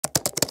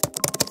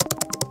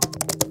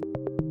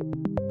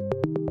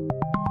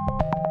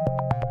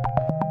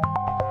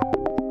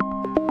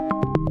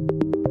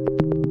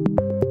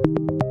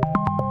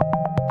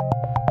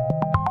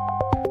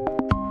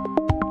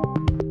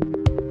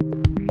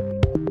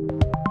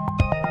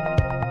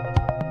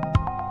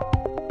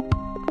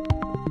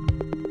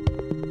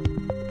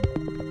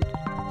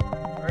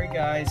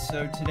guys,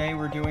 so today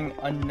we're doing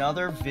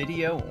another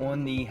video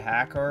on the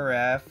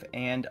HackRF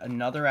and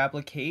another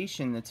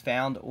application that's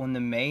found on the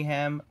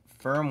Mayhem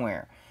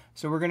Firmware.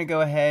 So we're going to go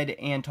ahead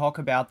and talk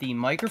about the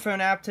microphone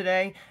app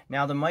today.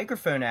 Now the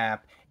microphone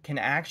app can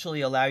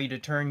actually allow you to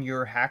turn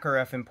your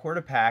HackRF and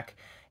Portapack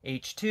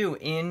H2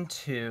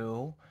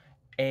 into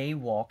a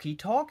Walkie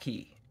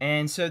Talkie.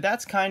 And so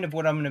that's kind of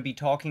what I'm going to be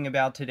talking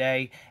about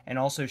today, and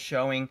also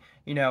showing,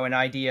 an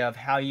idea of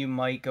how you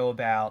might go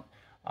about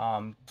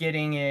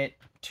getting it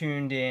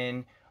tuned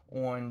in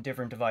on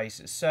different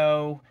devices.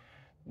 So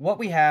what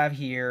we have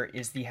here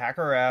is the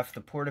HackRF,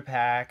 the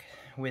Portapack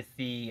with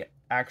the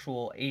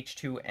actual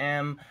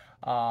H2M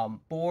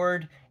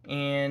board,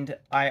 and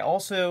I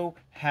also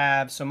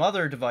have some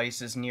other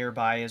devices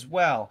nearby as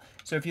well.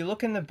 So if you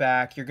look in the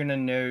back, you're going to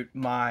note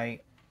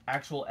my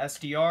actual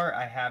SDR.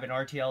 I have an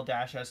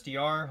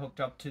RTL-SDR hooked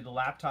up to the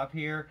laptop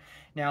here.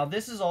 Now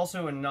this is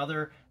also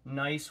another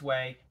nice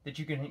way that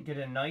you can get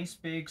a nice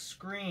big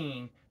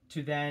screen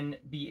to then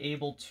be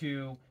able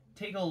to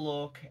take a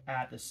look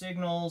at the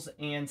signals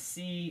and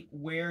see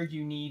where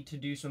you need to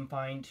do some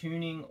fine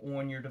tuning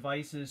on your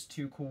devices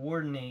to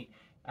coordinate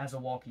as a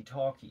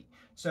walkie-talkie.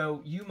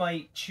 So you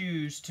might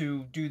choose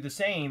to do the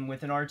same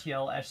with an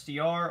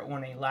RTL-SDR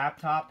on a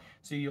laptop,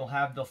 so you'll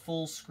have the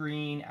full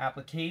screen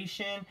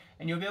application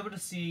and you'll be able to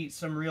see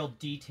some real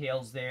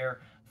details there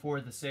for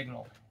the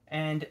signal.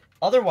 And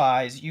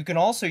otherwise, you can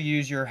also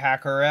use your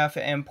HackRF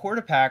and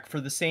Portapack for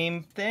the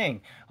same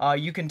thing.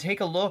 You can take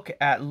a look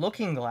at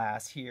Looking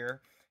Glass here.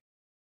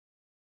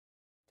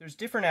 There's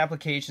different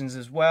applications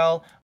as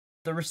well.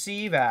 The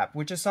Receive app,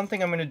 which is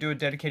something I'm going to do a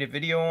dedicated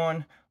video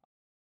on.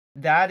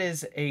 That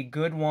is a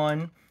good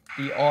one.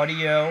 The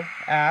audio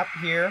app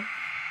here,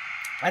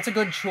 that's a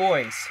good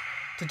choice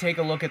to take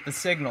a look at the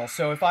signal.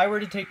 So if I were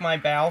to take my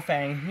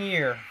Baofeng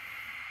here,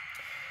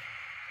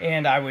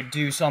 and I would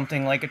do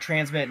something like a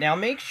transmit. Now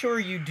make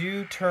sure you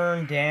do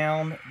turn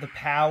down the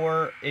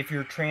power if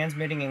you're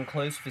transmitting in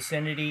close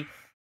vicinity.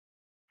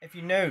 If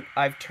you note,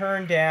 I've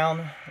turned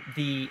down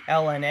the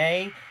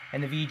LNA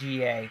and the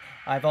VGA.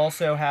 I've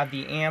also have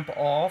the amp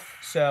off,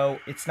 so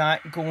it's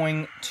not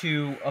going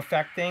to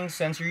affect things.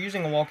 Since you're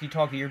using a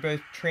walkie-talkie, you're both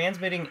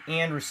transmitting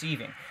and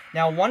receiving.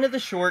 Now one of the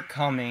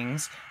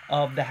shortcomings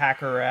of the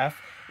HackRF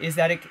is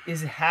that it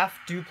is half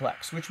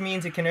duplex, which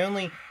means it can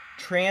only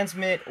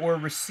transmit or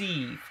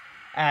receive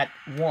at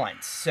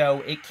once.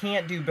 So it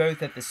can't do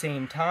both at the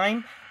same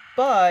time,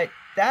 but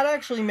that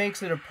actually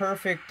makes it a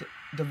perfect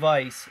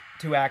device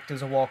to act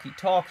as a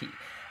walkie-talkie.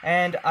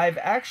 And I've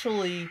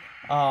actually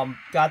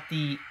got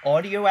the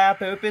audio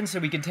app open so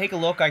we can take a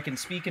look. I can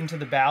speak into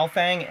the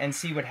Baofeng and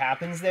see what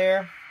happens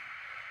there.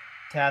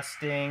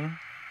 Testing.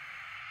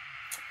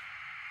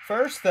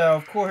 First though,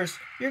 of course,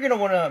 you're going to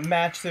want to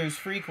match those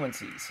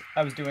frequencies.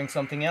 I was doing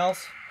something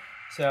else.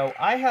 So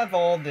I have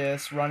all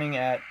this running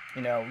at,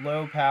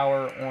 low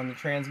power on the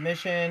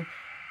transmission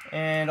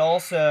and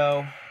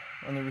also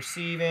on the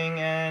receiving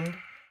end.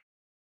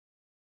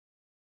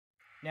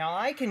 Now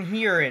I can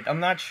hear it.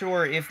 I'm not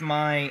sure if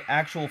my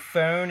actual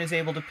phone is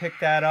able to pick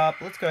that up.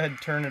 Let's go ahead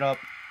and turn it up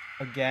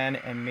again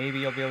and maybe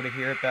you'll be able to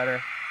hear it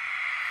better.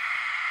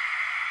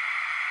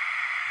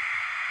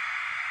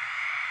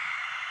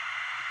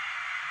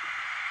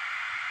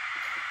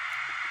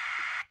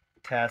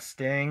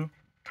 Testing,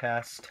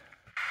 test.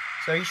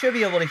 So you should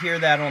be able to hear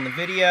that on the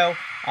video.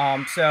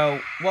 So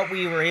what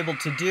we were able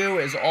to do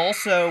is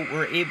also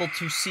we're able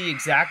to see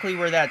exactly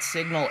where that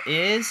signal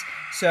is.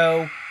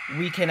 So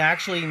we can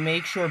actually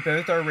make sure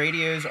both our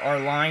radios are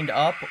lined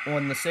up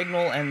on the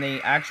signal and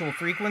the actual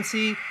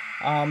frequency.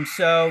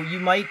 So you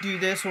might do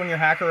this on your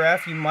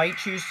HackRF. You might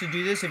choose to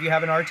do this if you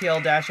have an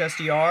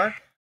RTL-SDR.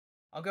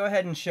 I'll go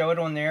ahead and show it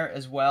on there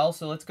as well.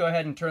 So let's go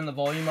ahead and turn the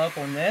volume up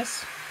on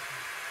this.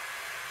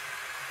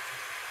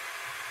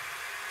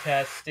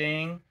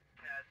 Testing.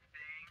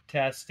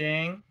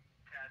 Testing.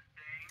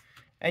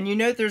 And you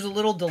note there's a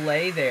little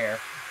delay there.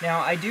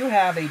 Now I do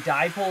have a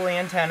dipole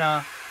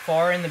antenna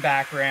far in the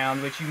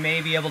background, which you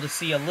may be able to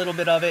see a little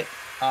bit of it,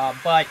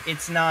 but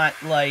it's not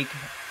like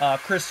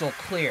crystal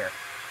clear.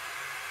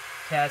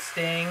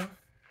 Testing.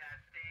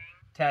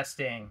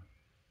 Testing.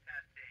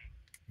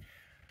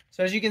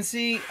 So as you can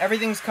see,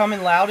 everything's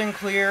coming loud and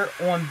clear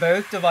on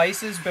both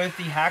devices, both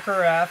the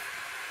HackRF,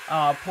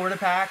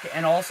 Portapack,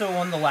 and also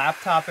on the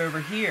laptop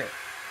over here.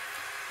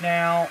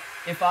 Now,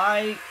 if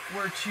I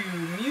were to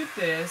mute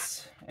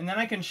this, and then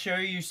I can show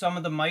you some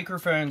of the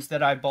microphones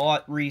that I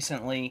bought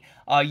recently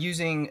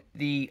using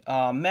the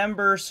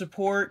member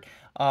support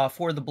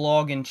for the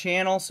blog and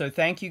channel. So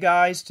thank you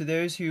guys to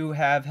those who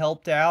have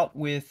helped out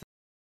with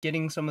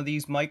getting some of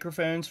these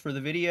microphones for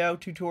the video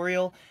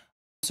tutorial.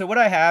 So what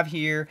I have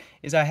here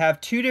is I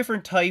have two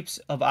different types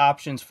of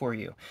options for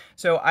you.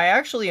 So I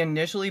actually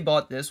initially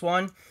bought this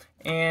one,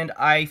 and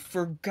I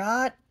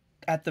forgot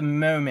at the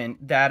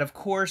moment that, of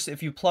course,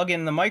 if you plug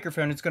in the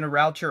microphone, it's going to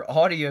route your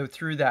audio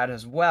through that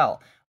as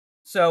well.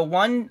 So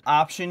one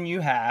option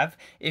you have,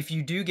 if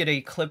you do get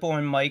a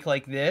clip-on mic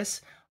like this,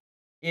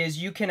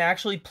 is you can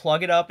actually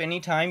plug it up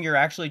anytime you're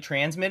actually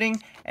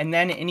transmitting, and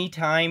then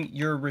anytime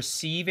you're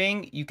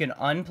receiving, you can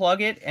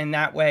unplug it, and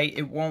that way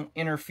it won't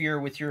interfere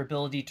with your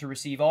ability to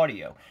receive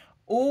audio.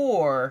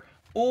 Or,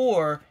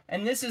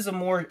 and this is a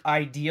more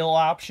ideal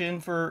option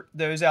for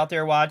those out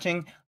there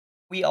watching,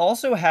 we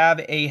also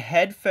have a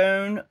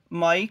headphone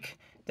mic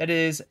that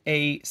is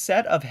a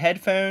set of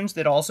headphones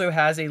that also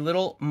has a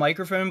little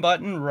microphone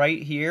button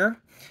right here.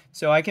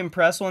 So I can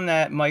press on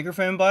that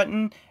microphone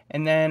button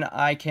and then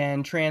I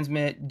can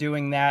transmit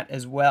doing that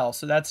as well.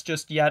 So that's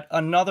just yet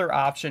another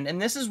option.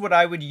 And this is what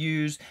I would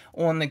use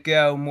on the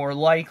go more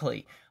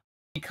likely,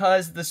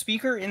 because the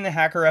speaker in the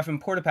HackRF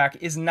and Portapack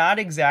is not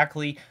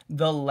exactly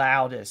the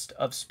loudest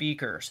of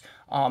speakers.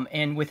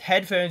 And with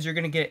headphones, you're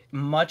going to get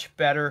much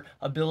better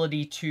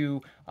ability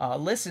to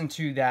listen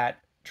to that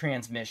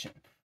transmission.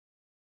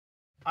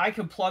 I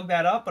could plug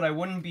that up, but I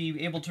wouldn't be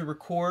able to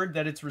record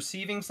that it's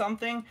receiving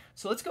something.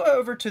 So let's go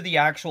over to the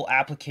actual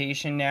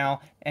application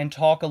now and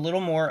talk a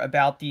little more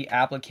about the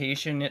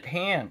application at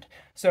hand.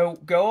 So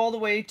go all the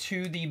way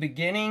to the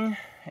beginning,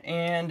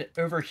 and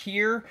over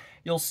here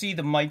you'll see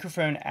the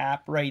microphone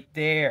app right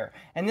there.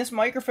 And this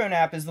microphone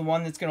app is the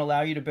one that's going to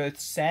allow you to both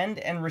send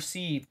and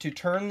receive to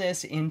turn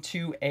this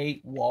into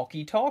a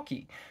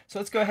walkie-talkie. So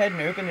let's go ahead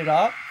and open it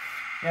up.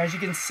 Now, as you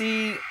can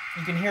see,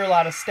 you can hear a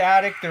lot of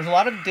static. There's a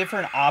lot of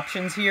different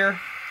options here.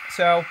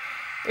 So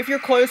if you're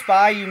close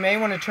by, you may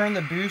want to turn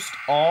the boost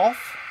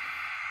off.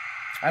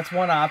 That's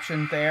one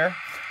option there.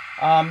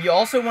 You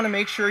also want to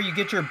make sure you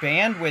get your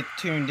bandwidth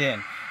tuned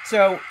in.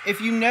 So if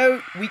you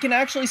note, we can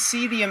actually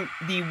see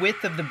the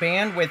width of the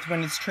bandwidth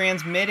when it's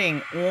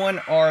transmitting on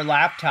our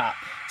laptop.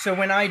 So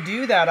when I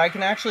do that, I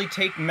can actually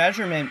take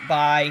measurement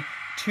by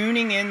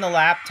tuning in the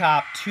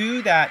laptop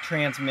to that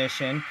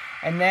transmission,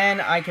 and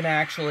then I can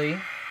actually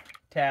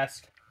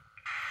test.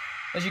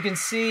 As you can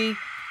see,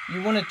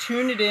 you want to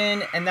tune it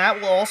in, and that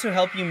will also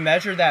help you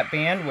measure that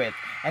bandwidth.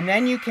 And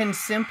then you can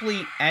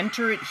simply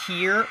enter it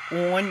here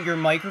on your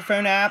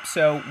microphone app.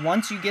 So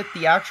once you get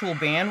the actual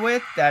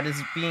bandwidth that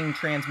is being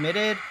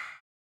transmitted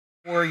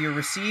or you're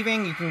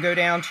receiving, you can go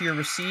down to your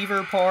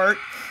receiver part,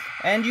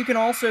 and you can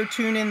also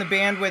tune in the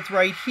bandwidth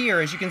right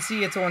here. As you can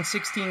see, it's on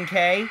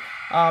 16K.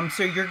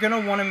 So you're going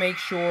to want to make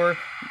sure,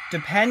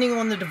 depending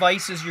on the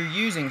devices you're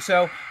using.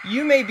 So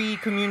you may be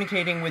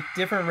communicating with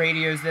different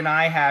radios than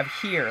I have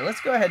here.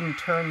 Let's go ahead and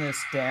turn this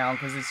down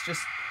because it's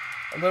just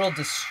a little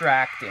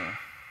distracting.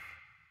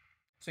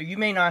 So you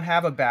may not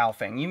have a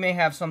Baofeng. You may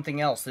have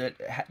something else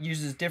that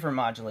uses different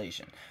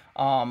modulation,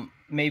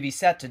 maybe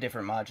set to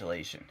different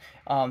modulation.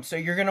 So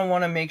you're going to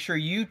want to make sure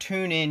you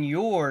tune in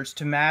yours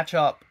to match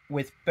up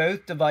with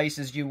both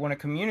devices you want to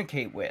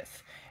communicate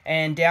with.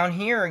 And down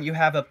here you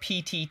have a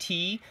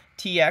PTT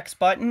TX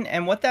button,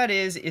 and what that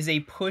is a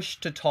push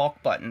to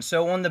talk button.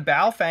 So on the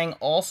Baofeng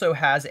also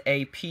has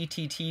a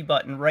PTT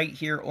button right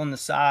here on the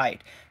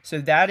side. So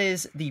that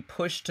is the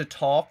push to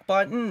talk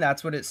button.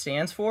 That's what it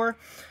stands for.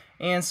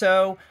 And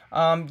so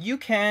you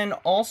can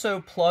also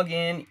plug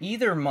in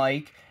either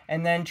mic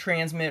and then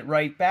transmit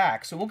right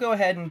back. So we'll go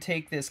ahead and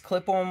take this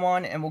clip-on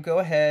one and we'll go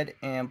ahead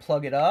and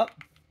plug it up.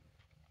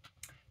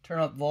 Turn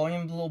up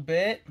volume a little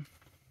bit.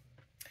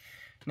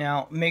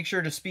 Now make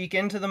sure to speak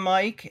into the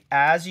mic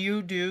as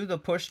you do the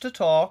push to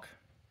talk.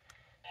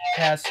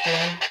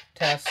 Testing,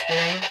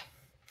 testing.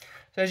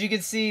 So as you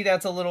can see,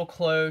 that's a little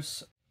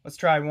close. Let's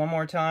try one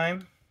more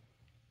time.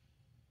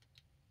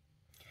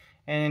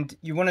 And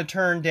you want to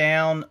turn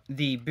down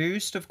the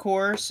boost, of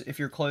course, if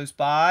you're close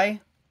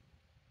by.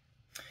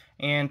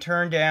 And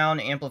turn down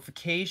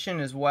amplification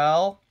as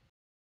well.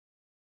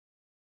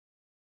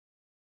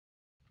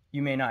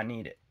 You may not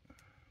need it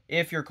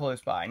if you're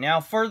close by.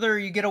 Now, further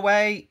you get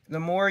away, the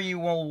more you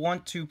will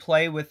want to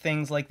play with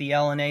things like the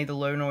LNA, the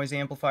low noise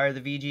amplifier, the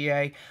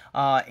VGA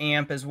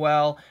amp as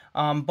well.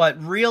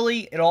 But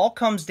really, it all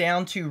comes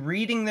down to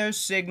reading those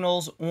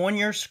signals on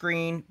your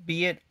screen,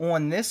 be it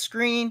on this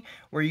screen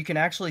where you can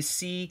actually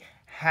see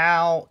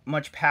how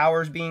much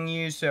power is being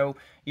used. So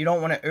you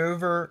don't want to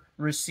over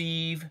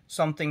receive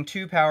something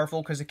too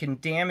powerful because it can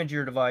damage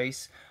your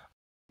device.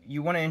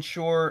 You want to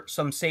ensure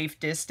some safe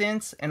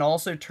distance and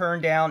also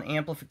turn down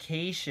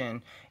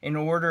amplification in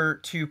order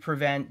to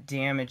prevent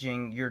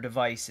damaging your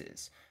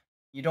devices.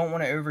 You don't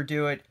want to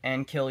overdo it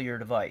and kill your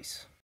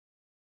device.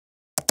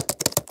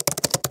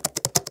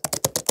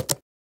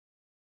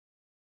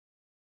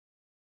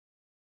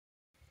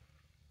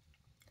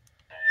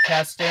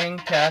 Testing,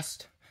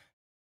 test.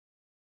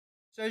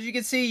 So as you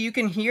can see, you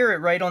can hear it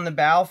right on the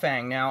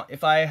Baofeng. Now,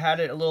 if I had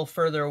it a little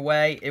further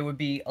away, it would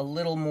be a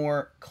little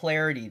more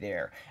clarity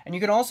there. And you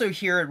can also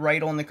hear it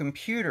right on the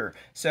computer.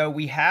 So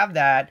we have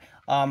that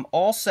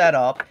all set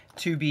up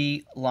to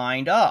be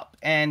lined up.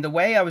 And the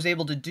way I was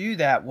able to do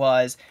that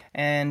was,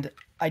 and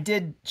I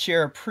did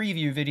share a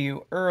preview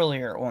video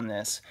earlier on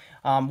this,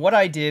 what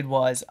I did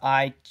was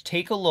I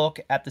take a look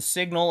at the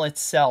signal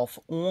itself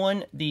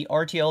on the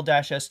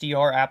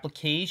RTL-SDR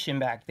application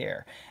back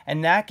there,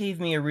 and that gave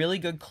me a really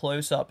good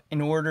close-up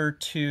in order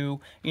to,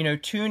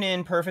 tune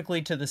in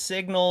perfectly to the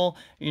signal,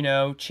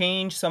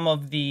 change some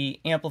of the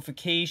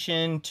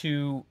amplification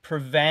to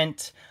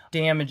prevent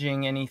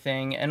damaging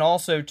anything, and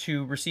also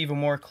to receive a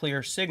more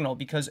clear signal,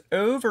 because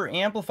over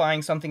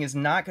amplifying something is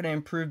not going to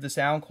improve the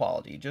sound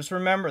quality. Just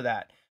remember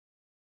that.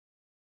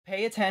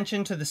 Pay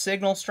attention to the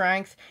signal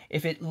strength.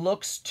 If it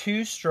looks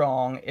too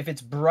strong, if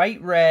it's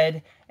bright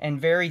red and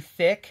very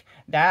thick,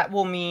 that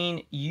will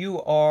mean you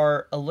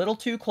are a little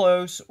too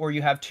close or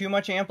you have too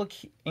much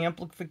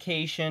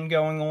amplification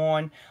going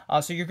on.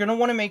 So you're going to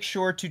want to make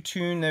sure to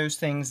tune those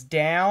things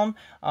down.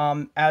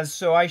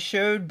 So I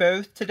showed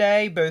both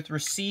today, both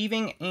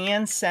receiving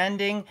and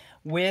sending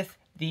with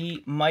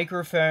the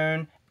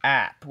microphone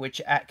app,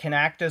 which can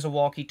act as a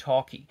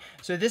walkie-talkie.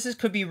 So this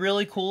could be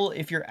really cool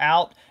if you're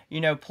out,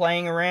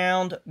 playing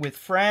around with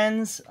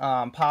friends,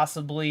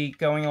 possibly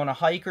going on a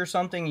hike or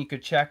something. You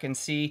could check and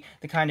see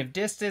the kind of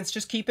distance.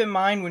 Just keep in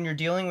mind when you're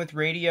dealing with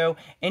radio,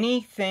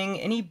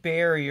 any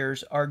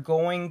barriers are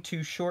going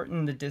to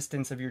shorten the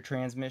distance of your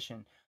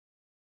transmission.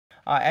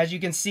 As you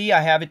can see,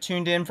 I have it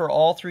tuned in for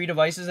all three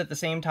devices at the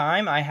same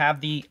time. I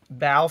have the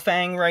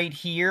Baofeng right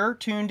here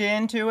tuned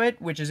into it,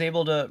 which is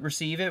able to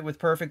receive it with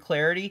perfect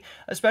clarity,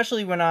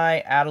 especially when I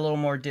add a little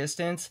more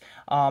distance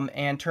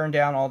and turn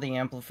down all the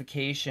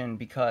amplification,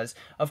 because,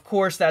 of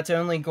course, that's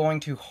only going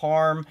to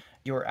harm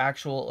your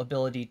actual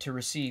ability to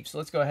receive. So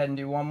let's go ahead and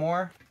do one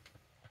more.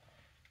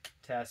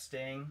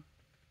 Testing.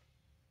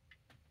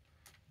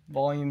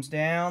 Volume's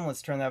down.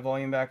 Let's turn that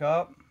volume back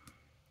up.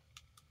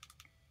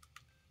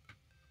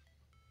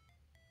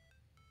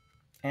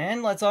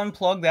 And let's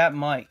unplug that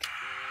mic.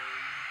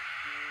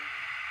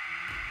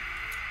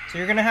 So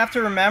you're going to have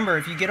to remember,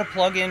 if you get a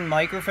plug-in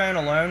microphone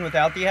alone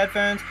without the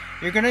headphones,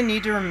 you're going to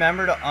need to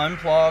remember to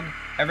unplug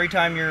every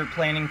time you're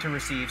planning to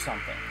receive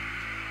something.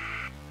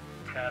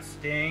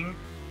 Testing,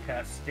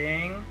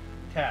 testing,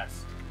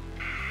 test.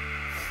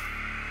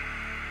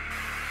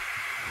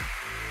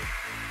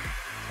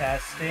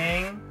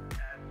 Testing,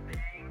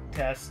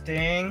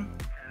 testing.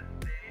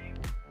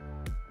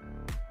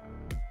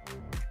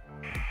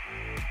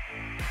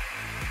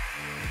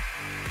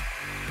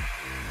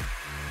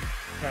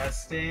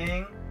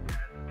 Testing,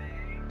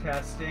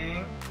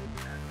 testing,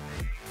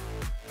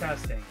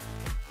 testing.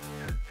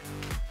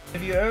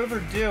 If you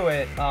overdo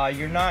it,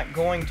 you're not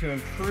going to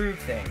improve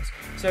things.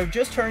 So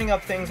just turning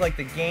up things like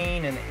the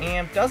gain and the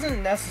amp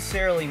doesn't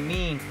necessarily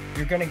mean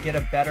you're going to get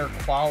a better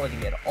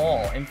quality at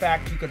all. In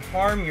fact, you could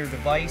harm your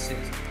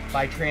devices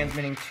by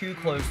transmitting too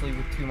closely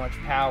with too much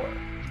power.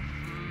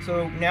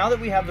 So now that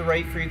we have the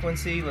right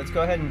frequency, let's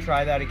go ahead and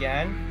try that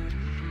again.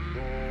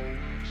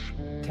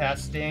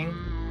 Testing,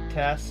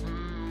 test.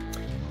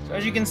 So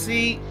as you can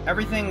see,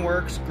 everything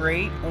works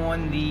great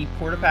on the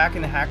Portapack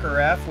and the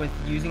HackRF with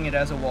using it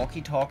as a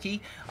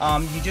walkie-talkie.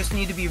 You just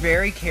need to be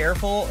very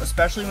careful,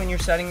 especially when you're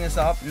setting this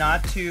up,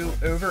 not to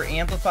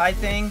over-amplify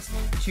things,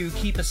 to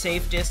keep a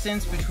safe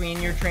distance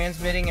between your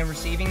transmitting and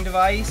receiving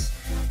device.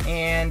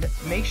 And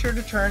make sure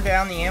to turn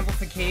down the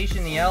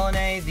amplification, the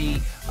LNA, the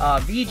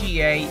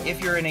VGA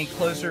if you're in a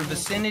closer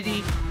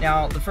vicinity.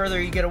 Now, the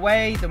further you get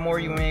away, the more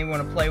you may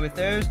want to play with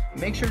those.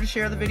 Make sure to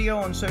share the video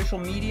on social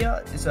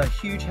media. It's a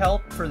huge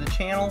help for the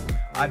channel.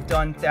 I've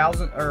done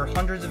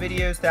hundreds of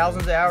videos,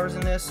 thousands of hours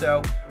in this,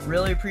 so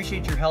really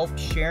appreciate your help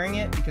sharing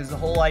it, because the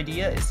whole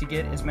idea is to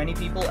get as many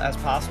people as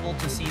possible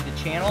to see the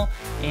channel.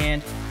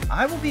 And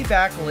I will be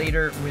back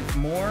later with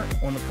more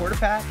on the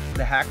Portapack,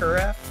 the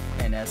HackRF,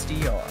 and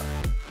SDR.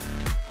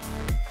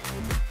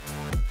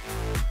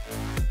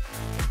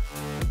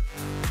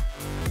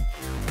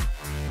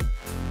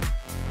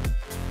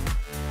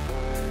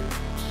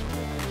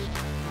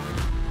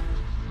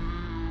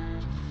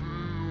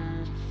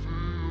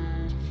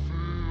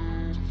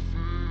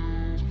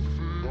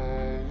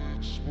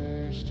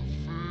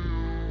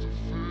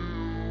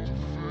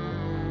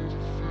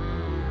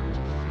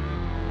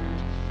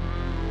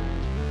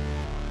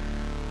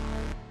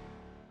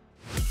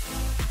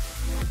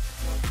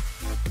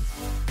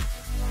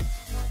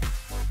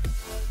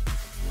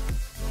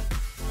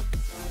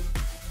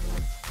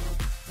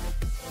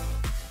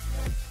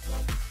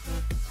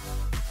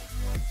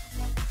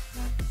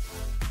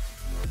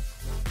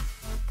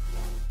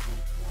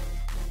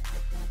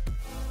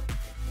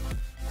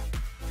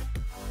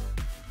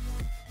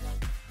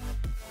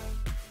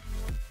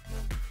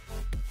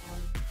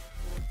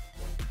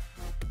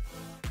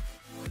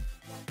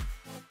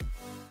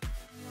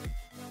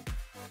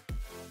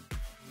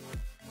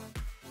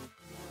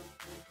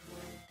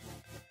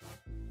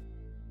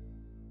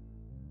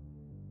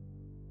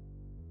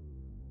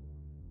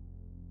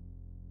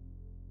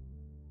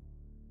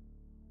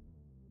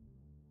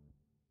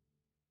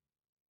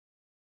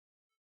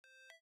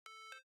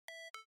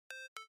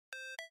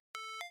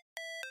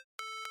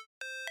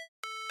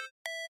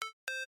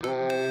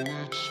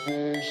 How it's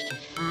supposed to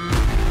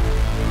feel.